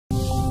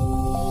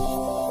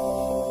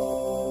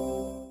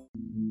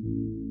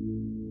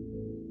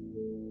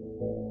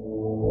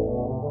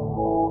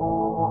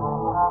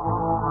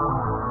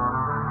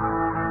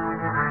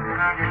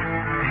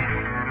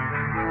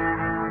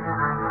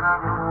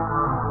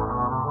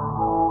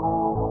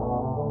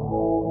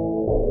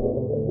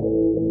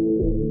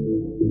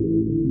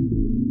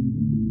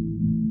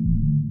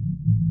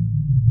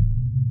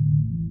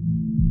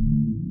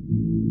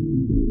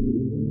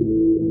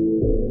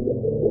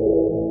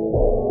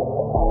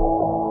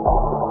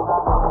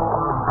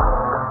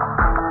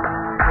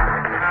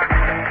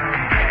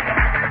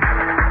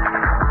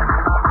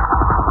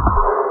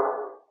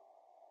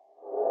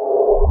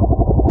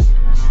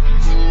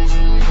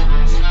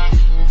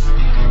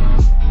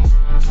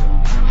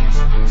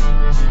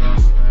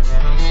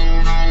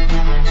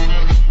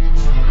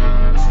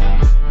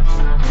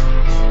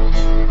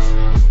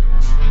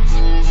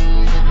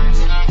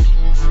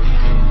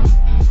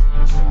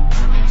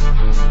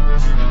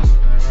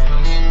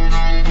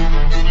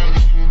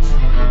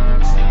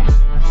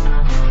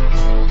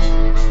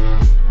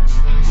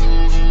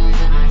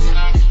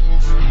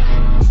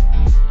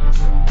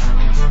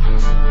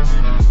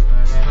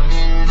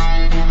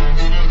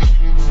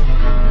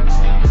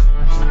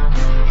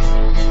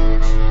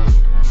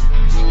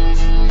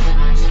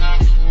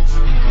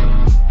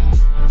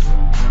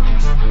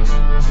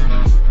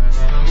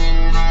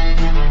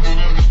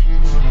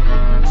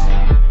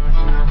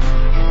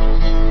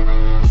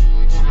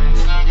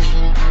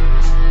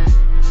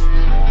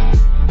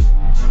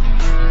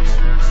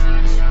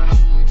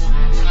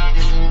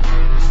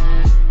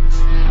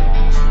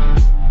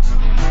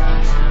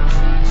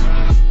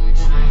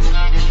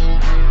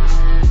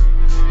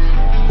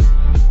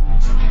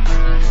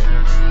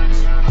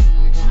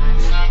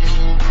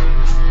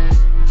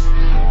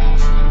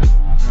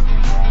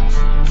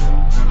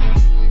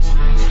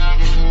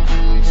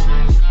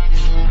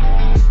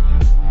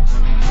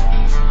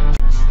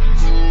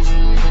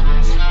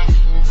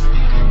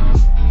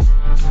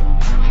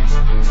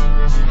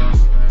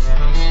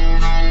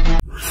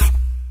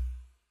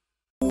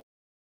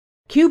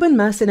Cuban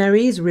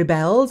mercenaries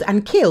rebelled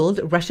and killed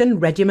Russian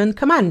regiment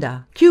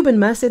commander. Cuban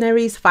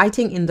mercenaries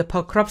fighting in the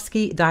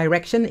Pokrovsky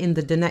direction in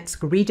the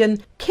Donetsk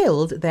region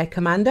killed their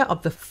commander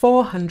of the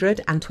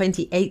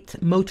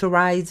 428th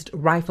Motorized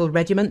Rifle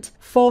Regiment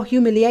for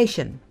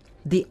humiliation.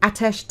 The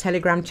Atesh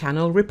Telegram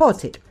channel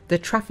reported. The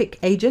traffic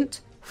agent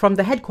from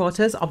the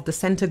headquarters of the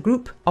Center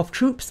Group of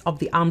Troops of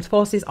the Armed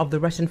Forces of the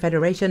Russian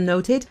Federation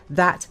noted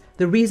that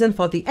the reason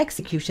for the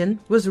execution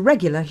was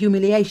regular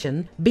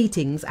humiliation,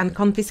 beatings and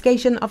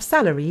confiscation of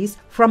salaries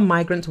from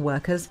migrant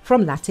workers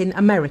from Latin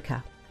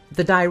America.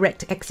 The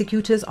direct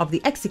executors of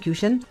the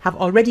execution have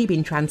already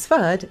been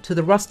transferred to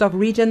the Rostov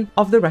region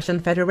of the Russian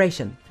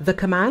Federation. The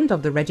command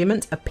of the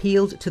regiment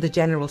appealed to the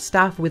General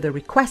Staff with a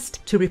request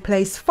to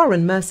replace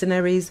foreign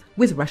mercenaries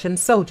with Russian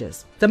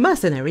soldiers. The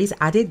mercenaries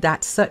added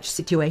that such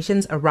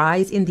situations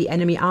arise in the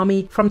enemy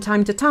army from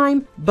time to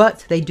time,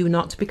 but they do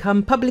not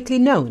become publicly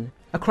known.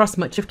 Across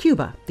much of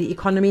Cuba, the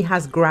economy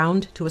has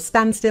ground to a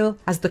standstill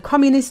as the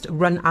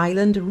communist-run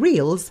island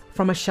reels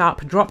from a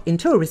sharp drop in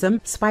tourism,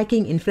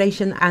 spiking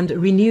inflation and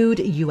renewed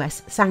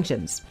US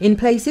sanctions. In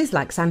places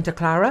like Santa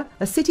Clara,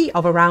 a city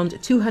of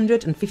around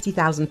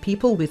 250,000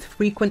 people with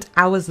frequent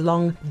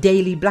hours-long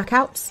daily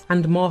blackouts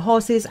and more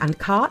horses and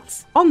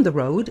carts on the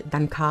road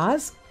than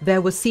cars,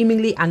 there was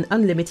seemingly an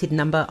unlimited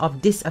number of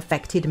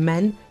disaffected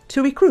men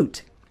to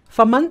recruit.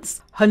 For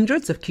months,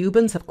 hundreds of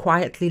Cubans have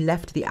quietly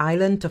left the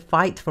island to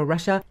fight for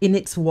Russia in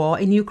its war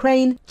in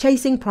Ukraine,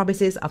 chasing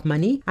promises of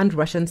money and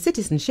Russian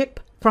citizenship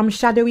from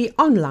shadowy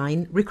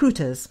online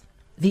recruiters.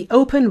 The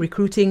open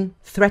recruiting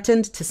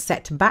threatened to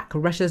set back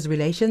Russia's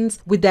relations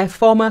with their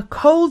former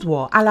Cold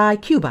War ally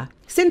Cuba.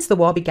 Since the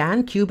war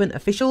began, Cuban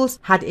officials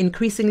had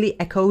increasingly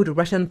echoed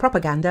Russian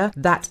propaganda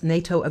that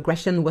NATO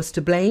aggression was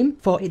to blame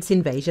for its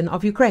invasion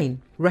of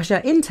Ukraine.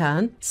 Russia, in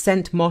turn,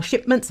 sent more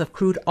shipments of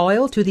crude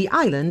oil to the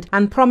island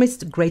and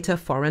promised greater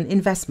foreign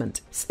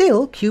investment.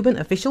 Still, Cuban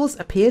officials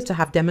appear to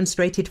have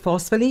demonstrated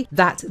forcefully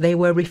that they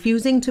were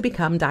refusing to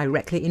become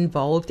directly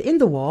involved in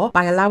the war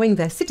by allowing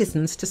their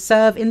citizens to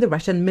serve in the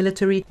Russian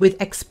military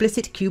with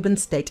explicit Cuban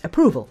state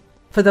approval.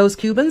 For those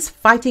Cubans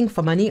fighting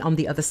for money on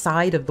the other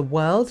side of the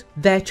world,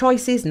 their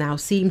choices now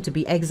seem to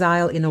be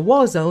exile in a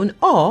war zone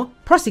or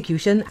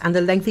prosecution and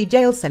a lengthy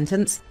jail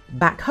sentence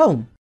back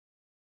home.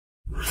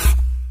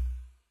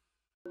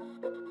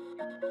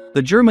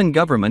 The German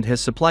government has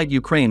supplied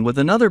Ukraine with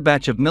another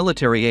batch of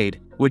military aid,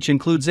 which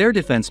includes air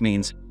defense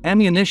means,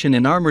 ammunition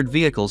and armored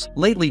vehicles.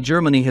 Lately,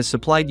 Germany has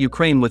supplied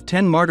Ukraine with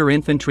 10 Marder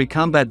infantry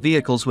combat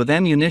vehicles with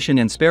ammunition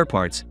and spare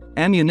parts,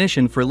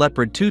 ammunition for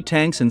Leopard 2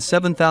 tanks and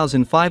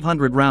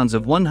 7,500 rounds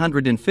of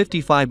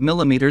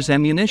 155mm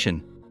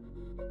ammunition.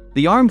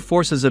 The armed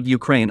forces of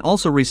Ukraine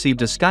also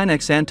received a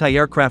Skynex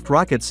anti-aircraft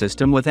rocket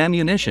system with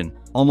ammunition,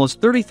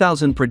 almost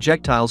 30,000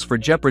 projectiles for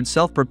Jeopard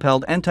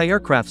self-propelled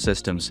anti-aircraft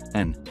systems,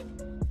 and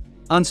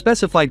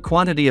unspecified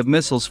quantity of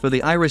missiles for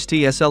the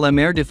Iris-T SLM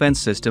air defense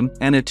system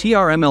and a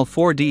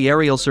TRML-4D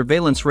aerial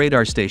surveillance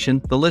radar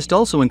station. The list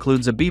also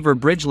includes a Beaver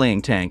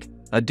bridge-laying tank,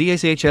 a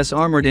DSHS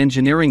armored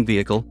engineering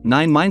vehicle,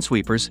 9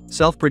 minesweepers,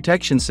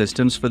 self-protection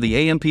systems for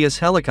the AMPS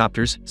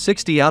helicopters,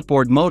 60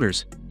 outboard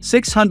motors,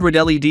 600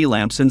 LED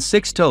lamps and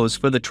 6 tows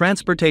for the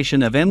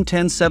transportation of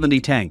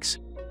M1070 tanks.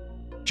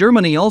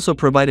 Germany also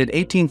provided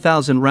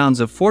 18,000 rounds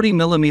of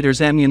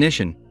 40mm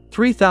ammunition,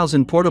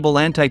 3,000 portable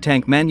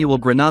anti-tank manual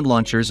grenade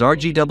launchers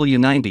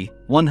RGW-90,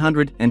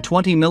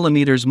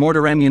 120mm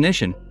mortar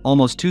ammunition,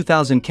 almost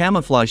 2,000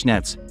 camouflage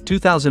nets,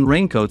 2,000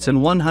 raincoats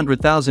and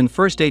 100,000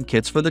 first aid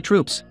kits for the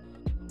troops.